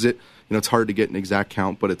many is it? It's hard to get an exact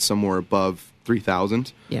count, but it's somewhere above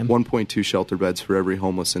 3,000. Yeah. 1.2 shelter beds for every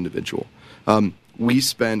homeless individual.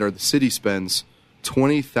 The city spends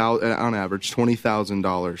on average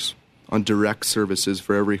 $20,000 on direct services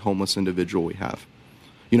for every homeless individual we have.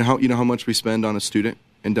 You know how much we spend on a student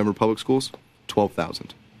in Denver Public Schools?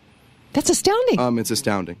 $12,000. That's astounding. It's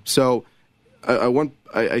astounding. So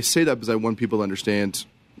I say that because I want people to understand,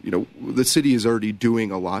 the city is already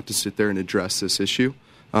doing a lot to sit there and address this issue.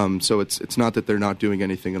 So it's not that they're not doing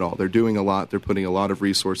anything at all. They're doing a lot. They're putting a lot of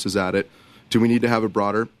resources at it. Do we need to have a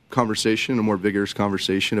broader conversation, a more vigorous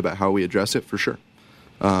conversation about how we address it? For sure.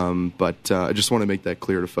 But I just want to make that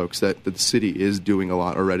clear to folks that the city is doing a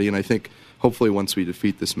lot already. And I think hopefully once we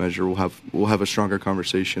defeat this measure, we'll have a stronger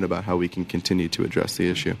conversation about how we can continue to address the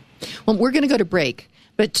issue. Well, we're going to go to break.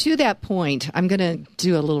 But to that point, I'm going to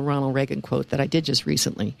do a little Ronald Reagan quote that I did just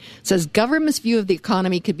recently. It says, government's view of the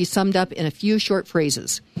economy could be summed up in a few short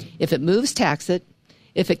phrases. If it moves, tax it.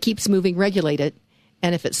 If it keeps moving, regulate it.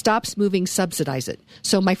 And if it stops moving, subsidize it.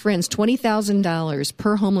 So, my friends, $20,000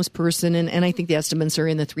 per homeless person, and I think the estimates are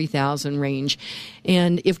in the 3,000 range.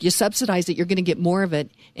 And if you subsidize it, you're going to get more of it.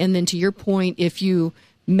 And then to your point, if you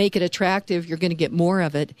make it attractive, you're going to get more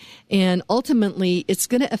of it. And ultimately, it's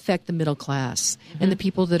going to affect the middle class and the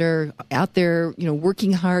people that are out there,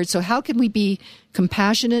 working hard. So how can we be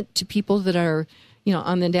compassionate to people that are,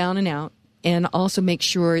 on the down and out, and also make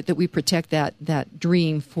sure that we protect that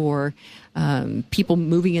dream for people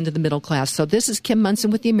moving into the middle class? So this is Kim Munson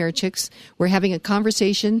with the AmeriChicks. We're having a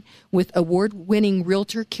conversation with award-winning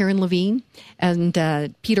realtor Karen Levine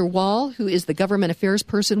and Peter Wall, who is the government affairs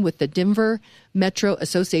person with the Denver Metro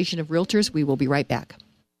Association of Realtors. We will be right back.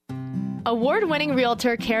 Award-winning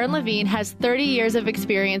realtor Karen Levine has 30 years of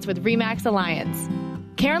experience with RE/MAX Alliance.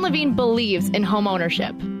 Karen Levine believes in home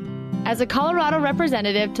ownership. As a Colorado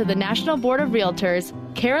representative to the National Board of Realtors,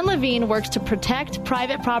 Karen Levine works to protect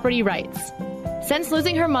private property rights. Since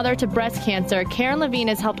losing her mother to breast cancer, Karen Levine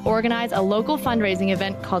has helped organize a local fundraising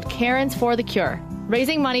event called Karen's for the Cure,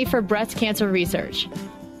 raising money for breast cancer research.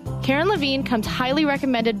 Karen Levine comes highly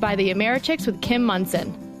recommended by the AmeriChicks with Kim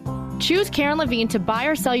Munson. Choose Karen Levine to buy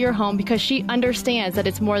or sell your home because she understands that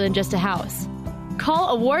it's more than just a house. Call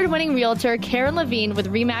award-winning realtor Karen Levine with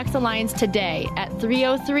RE/MAX Alliance today at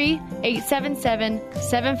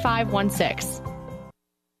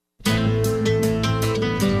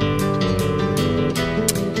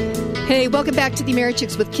 303-877-7516. Hey, welcome back to the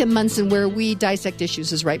AmeriChicks with Kim Munson, where we dissect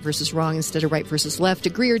issues as right versus wrong instead of right versus left.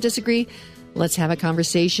 Agree or disagree? Let's have a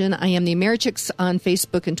conversation. I am the AmeriChicks on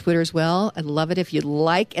Facebook and Twitter as well. I'd love it if you'd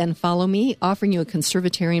like and follow me, offering you a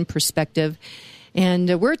conservatarian perspective.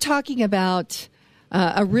 And we're talking about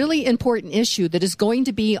a really important issue that is going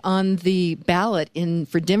to be on the ballot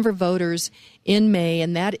for Denver voters in May,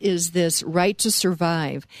 and that is this right to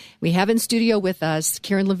survive. We have in studio with us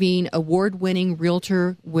Karen Levine, award-winning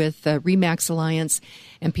realtor with RE/MAX Alliance,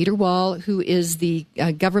 and Peter Wall, who is the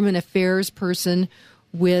government affairs person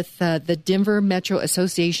with the Denver Metro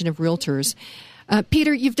Association of Realtors.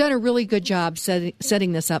 Peter, you've done a really good job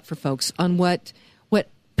setting this up for folks on what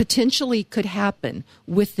potentially could happen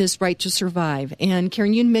with this right to survive. And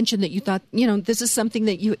Karen, you mentioned that you thought, this is something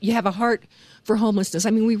that you have a heart for homelessness. I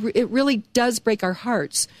mean, it really does break our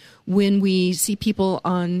hearts when we see people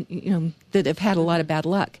that have had a lot of bad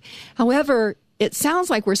luck. However, it sounds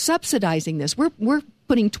like we're subsidizing this. We're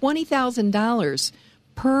putting $20,000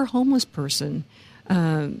 per homeless person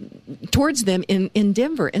towards them in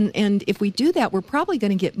Denver. And if we do that, we're probably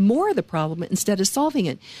going to get more of the problem instead of solving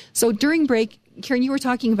it. So during break, Karen, you were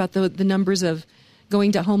talking about the numbers of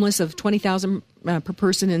going to homeless of $20,000 per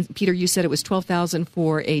person. And Peter, you said it was $12,000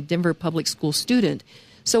 for a Denver public school student.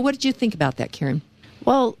 So what did you think about that, Karen?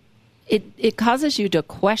 Well, it causes you to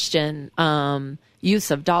question use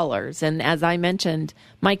of dollars. And as I mentioned,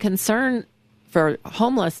 my concern for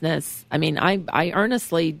homelessness, I mean, I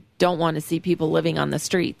earnestly don't want to see people living on the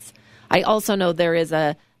streets. I also know there is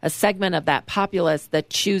a segment of that populace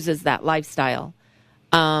that chooses that lifestyle.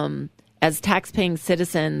 As tax-paying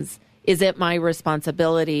citizens, is it my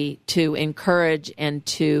responsibility to encourage and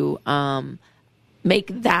to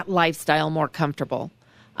make that lifestyle more comfortable?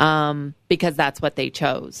 Because that's what they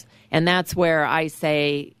chose. And that's where I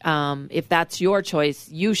say, if that's your choice,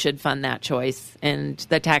 you should fund that choice, and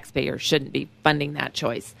the taxpayer shouldn't be funding that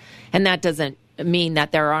choice. And that doesn't mean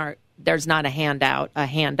that there's not a handout, a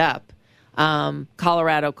hand up.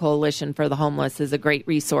 Colorado Coalition for the Homeless is a great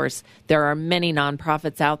resource. There are many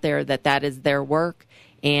nonprofits out there that is their work.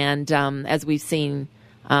 And as we've seen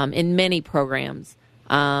in many programs,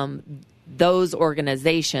 those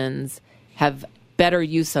organizations have better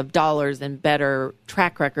use of dollars and better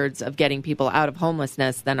track records of getting people out of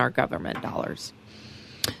homelessness than our government dollars.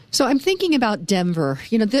 So I'm thinking about Denver.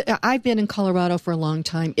 I've been in Colorado for a long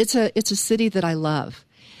time. It's a city that I love.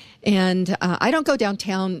 And I don't go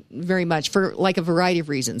downtown very much for like a variety of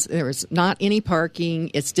reasons. There's not any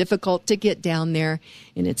parking. It's difficult to get down there,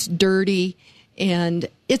 and it's dirty. And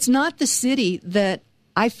it's not the city that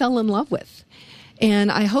I fell in love with.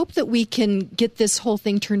 And I hope that we can get this whole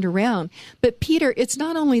thing turned around. But, Peter, it's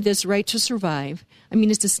not only this right to survive. I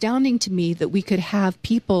mean, it's astounding to me that we could have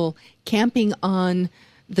people camping on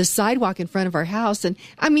the sidewalk in front of our house. And,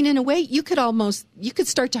 I mean, in a way, you could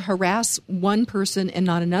start to harass one person and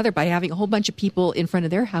not another by having a whole bunch of people in front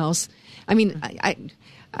of their house. I mean,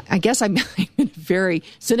 I guess I'm in a very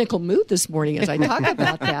cynical mood this morning as I talk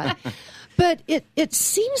about that. But it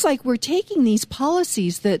seems like we're taking these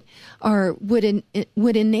policies that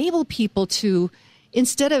would enable people to,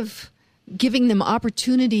 instead of giving them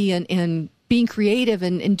opportunity and being creative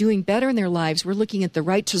and doing better in their lives, we're looking at the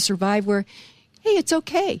right to survive where, hey, it's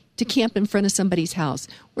okay to camp in front of somebody's house.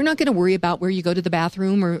 We're not going to worry about where you go to the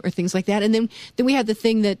bathroom or things like that. And then we have the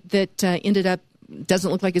thing that ended up, doesn't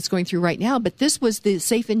look like it's going through right now, but this was the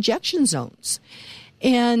safe injection zones.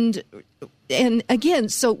 And again,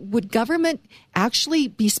 so would government actually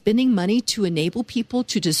be spending money to enable people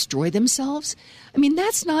to destroy themselves? I mean,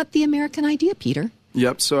 that's not the American idea, Peter.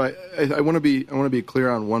 Yep. So I want to be clear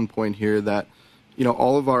on one point here that,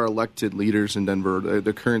 all of our elected leaders in Denver,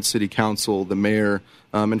 the current city council, the mayor,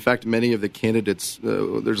 in fact, many of the candidates,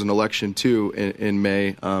 there's an election too in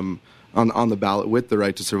May on the ballot with the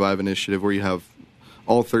Right to Survive initiative, where you have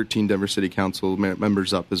all 13 Denver City Council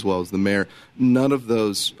members up, as well as the mayor. None of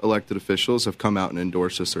those elected officials have come out and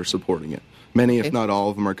endorsed this or supporting it. Many, if not all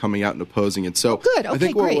of them, are coming out and opposing it. So good. Okay, I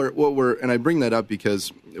think great. what we're, and I bring that up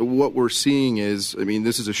because what we're seeing is, I mean,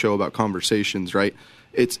 this is a show about conversations, right?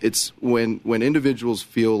 It's when individuals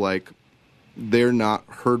feel like they're not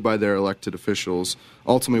heard by their elected officials,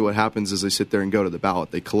 ultimately what happens is they sit there and go to the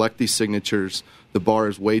ballot. They collect these signatures. The bar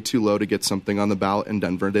is way too low to get something on the ballot in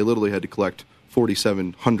Denver. They literally had to collect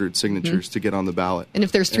 4,700 signatures to get on the ballot. And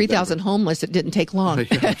if there's 3,000 homeless, it didn't take long.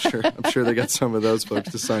 Yeah, I'm sure they got some of those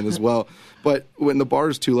folks to sign as well. But when the bar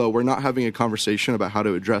is too low, we're not having a conversation about how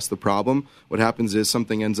to address the problem. What happens is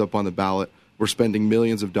something ends up on the ballot. We're spending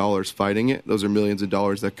millions of dollars fighting it. Those are millions of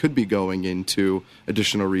dollars that could be going into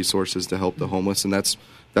additional resources to help the homeless, and that's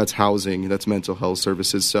housing, that's mental health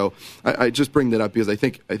services. So I just bring that up because I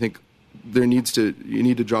think you need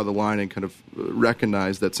to draw the line and kind of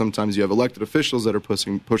recognize that sometimes you have elected officials that are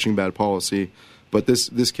pushing bad policy, but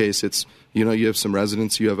this case, it's you have some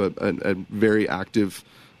residents, you have a very active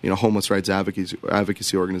homeless rights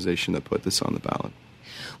advocacy organization that put this on the ballot.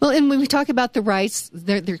 Well, and when we talk about the rights,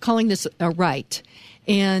 they're calling this a right,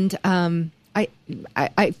 and I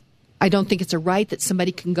don't think it's a right that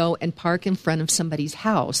somebody can go and park in front of somebody's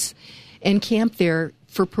house and camp there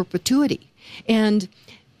for perpetuity. And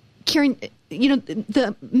Karen,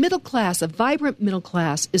 the middle class, a vibrant middle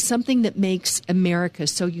class, is something that makes America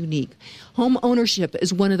so unique. Home ownership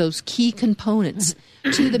is one of those key components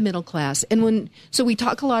to the middle class. And so we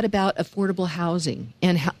talk a lot about affordable housing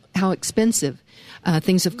and how expensive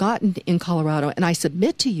things have gotten in Colorado. And I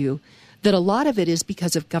submit to you that a lot of it is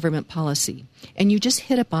because of government policy. And you just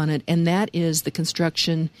hit upon it, and that is the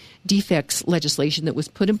construction defects legislation that was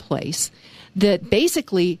put in place that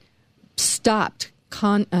basically stopped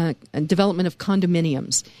development of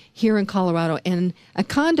condominiums here in Colorado. And a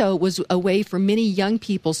condo was a way for many young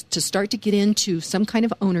people to start to get into some kind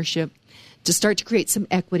of ownership, to start to create some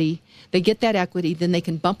equity. They get that equity, then they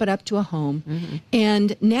can bump it up to a home. Mm-hmm.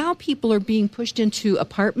 And now people are being pushed into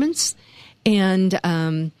apartments and,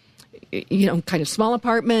 kind of small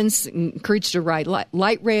apartments, encouraged to ride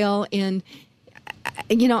light rail. And,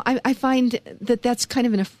 I find that that's kind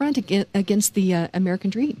of an affront against the American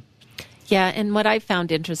dream. Yeah, and what I found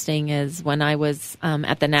interesting is when I was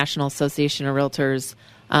at the National Association of Realtors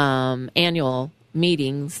annual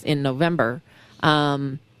meetings in November,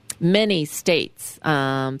 many states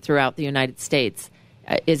throughout the United States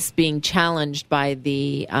is being challenged by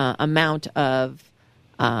the amount of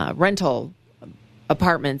rental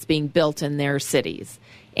apartments being built in their cities.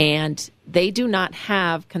 And they do not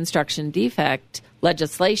have construction defect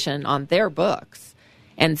legislation on their books.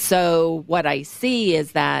 And so what I see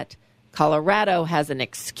is that Colorado has an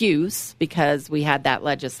excuse because we had that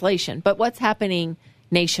legislation. But what's happening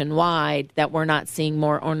nationwide that we're not seeing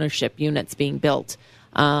more ownership units being built?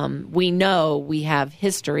 We know we have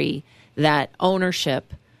history that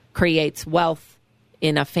ownership creates wealth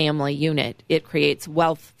in a family unit. It creates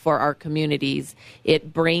wealth for our communities.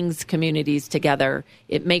 It brings communities together.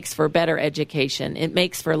 It makes for better education. It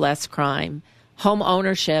makes for less crime. Home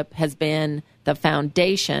ownership has been the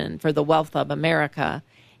foundation for the wealth of America.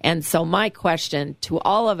 And so my question to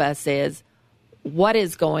all of us is, what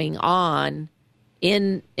is going on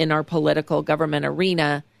in our political government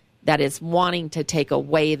arena that is wanting to take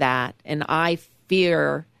away that? And I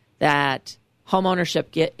fear that home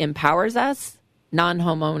ownership empowers us.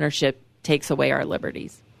 Non-home ownership takes away our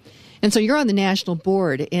liberties. And so you're on the national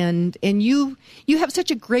board, and you have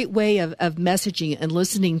such a great way of messaging and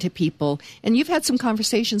listening to people, and you've had some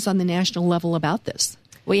conversations on the national level about this.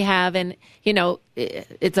 We have, and,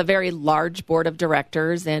 it's a very large board of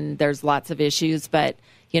directors, and there's lots of issues, but,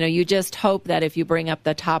 you just hope that if you bring up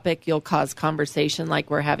the topic, you'll cause conversation like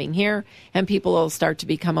we're having here, and people will start to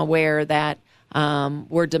become aware that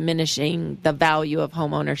we're diminishing the value of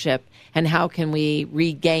home ownership, and how can we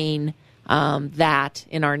regain that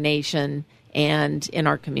in our nation and in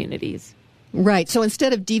our communities. Right. So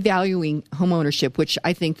instead of devaluing home ownership, which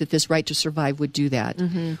I think that this right to survive would do that,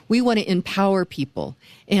 we want to empower people.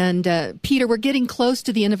 And Peter, we're getting close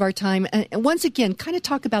to the end of our time. And once again, kind of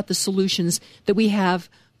talk about the solutions that we have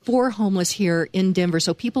for homeless here in Denver,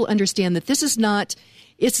 so people understand that this is not,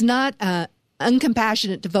 it's not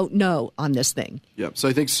uncompassionate to vote no on this thing. Yeah, so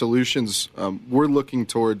I think solutions, we're looking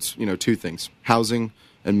towards, two things, housing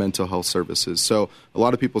and mental health services. So a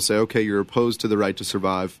lot of people say, okay, you're opposed to the right to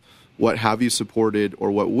survive. What have you supported,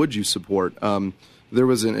 or what would you support? There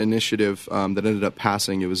was an initiative that ended up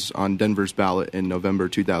passing. It was on Denver's ballot in November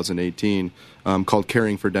 2018 called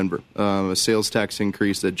Caring for Denver, a sales tax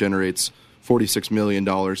increase that generates $46 million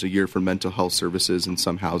a year for mental health services and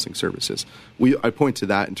some housing services. I point to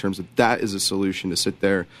that in terms of that is a solution to sit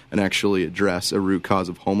there and actually address a root cause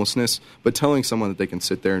of homelessness, but telling someone that they can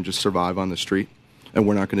sit there and just survive on the street and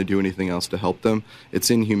we're not going to do anything else to help them, it's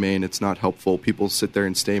inhumane, it's not helpful. People sit there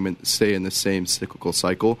and stay in the same cyclical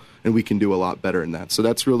cycle, and we can do a lot better in that. So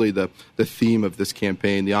that's really the theme of this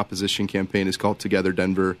campaign. The opposition campaign is called Together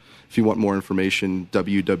Denver. If you want more information,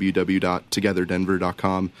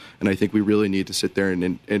 www.togetherdenver.com. And I think we really need to sit there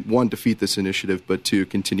and one, defeat this initiative, but two,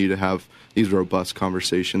 continue to have these robust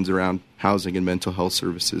conversations around housing and mental health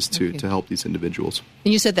services to help these individuals.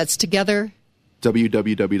 And you said that's Together?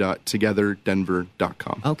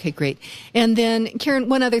 www.togetherdenver.com. Okay, great. And then, Karen,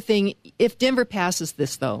 one other thing. If Denver passes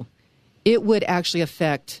this, though, it would actually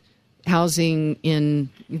affect housing in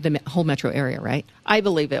the whole metro area, right? I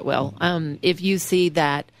believe it will. If you see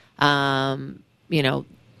that, the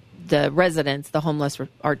residents, the homeless,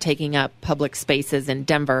 are taking up public spaces in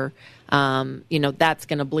Denver, that's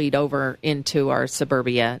going to bleed over into our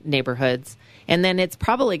suburbia neighborhoods. And then it's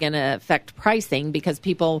probably going to affect pricing because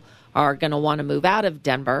people are going to want to move out of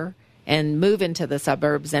Denver and move into the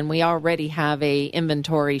suburbs. And we already have a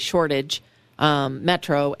inventory shortage,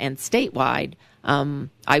 metro and statewide.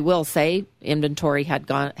 I will say inventory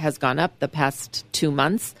has gone up the past 2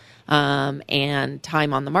 months, and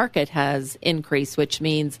time on the market has increased, which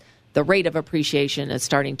means the rate of appreciation is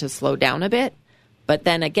starting to slow down a bit. But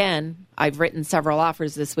then again, I've written several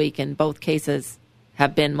offers this week, and both cases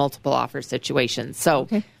have been multiple offer situations. So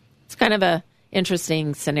it's kind of a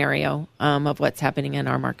interesting scenario of what's happening in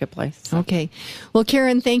our marketplace. Okay. Well,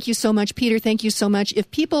 Karen, thank you so much. Peter, thank you so much. If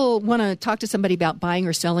people want to talk to somebody about buying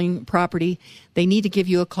or selling property, they need to give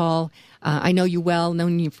you a call. I know you well,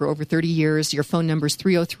 known you for over 30 years. Your phone number is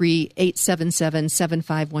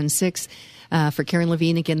 303-877-7516. For Karen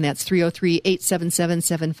Levine, again, that's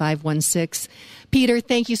 303-877-7516. Peter,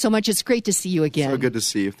 thank you so much. It's great to see you again. So good to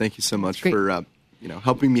see you. Thank you so much for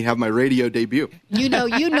helping me have my radio debut. You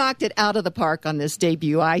knocked it out of the park on this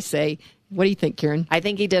debut, I say. What do you think, Karen? I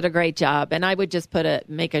think he did a great job. And I would just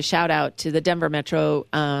make a shout out to the Denver Metro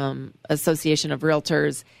Association of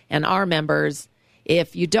Realtors and our members.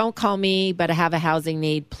 If you don't call me but have a housing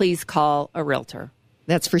need, please call a realtor.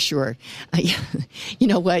 That's for sure. You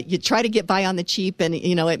know what? You try to get by on the cheap, and,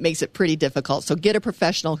 it makes it pretty difficult. So get a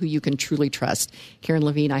professional who you can truly trust. Karen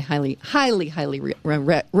Levine, I highly, highly, highly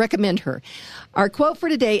recommend her. Our quote for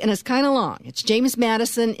today, and it's kind of long. It's James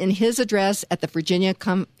Madison in his address at the Virginia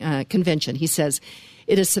Convention. He says,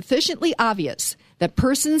 "It is sufficiently obvious that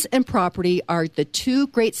persons and property are the two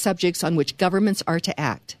great subjects on which governments are to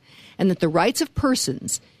act, and that the rights of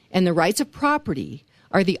persons and the rights of property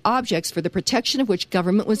are the objects for the protection of which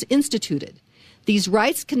government was instituted. These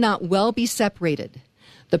rights cannot well be separated.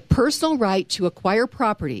 The personal right to acquire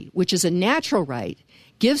property, which is a natural right,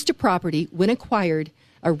 gives to property, when acquired,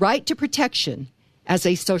 a right to protection as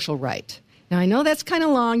a social right." Now, I know that's kind of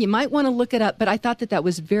long. You might want to look it up, but I thought that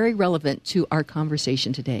was very relevant to our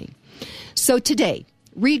conversation today. So today,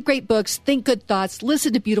 read great books, think good thoughts,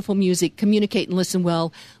 listen to beautiful music, communicate and listen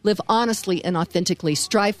well, live honestly and authentically,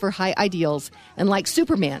 strive for high ideals, and like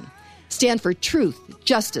Superman, stand for truth,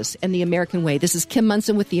 justice, and the American way. This is Kim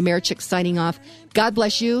Munson with the Americhicks signing off. God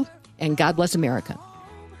bless you, and God bless America.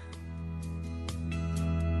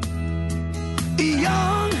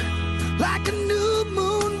 Young, like a new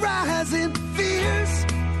moon rising, fierce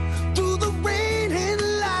through the rain and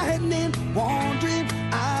lightning, wandering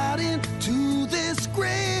out into this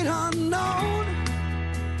great unknown.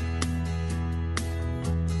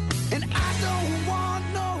 And I don't want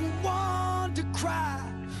no one to cry,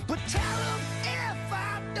 but tell